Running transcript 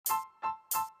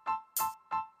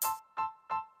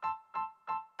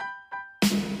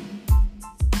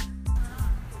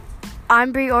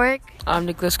I'm Bree Orick. I'm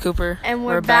Nicholas Cooper. And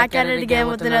we're back at it again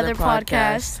with another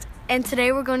podcast. And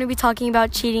today we're going to be talking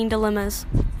about cheating dilemmas.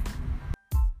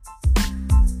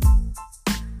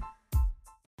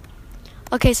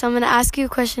 Okay, so I'm going to ask you a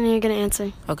question and you're going to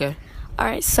answer. Okay.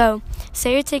 Alright, so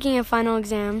say you're taking a final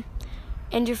exam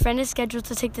and your friend is scheduled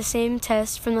to take the same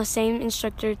test from the same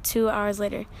instructor 2 hours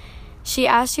later. She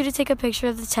asked you to take a picture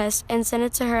of the test and send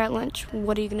it to her at lunch.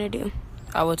 What are you going to do?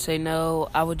 I would say no.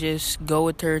 I would just go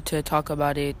with her to talk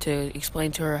about it, to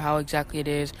explain to her how exactly it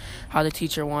is, how the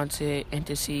teacher wants it, and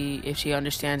to see if she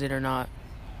understands it or not.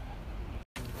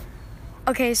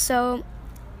 Okay, so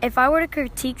if I were to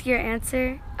critique your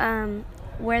answer,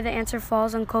 where the answer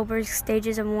falls on Kohlberg's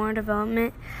stages of moral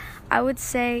development, I would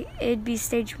say it'd be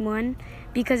stage 1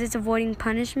 because it's avoiding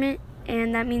punishment.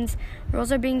 And that means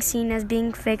rules are being seen as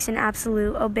being fixed and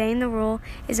absolute. Obeying the rule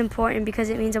is important because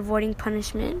it means avoiding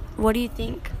punishment. What do you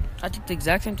think? I think the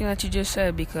exact same thing that you just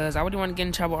said, because I wouldn't want to get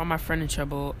in trouble or my friend in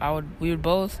trouble. We would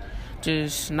both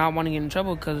just not want to get in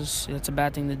trouble because it's a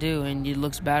bad thing to do and it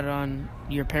looks bad on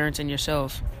your parents and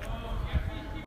yourself.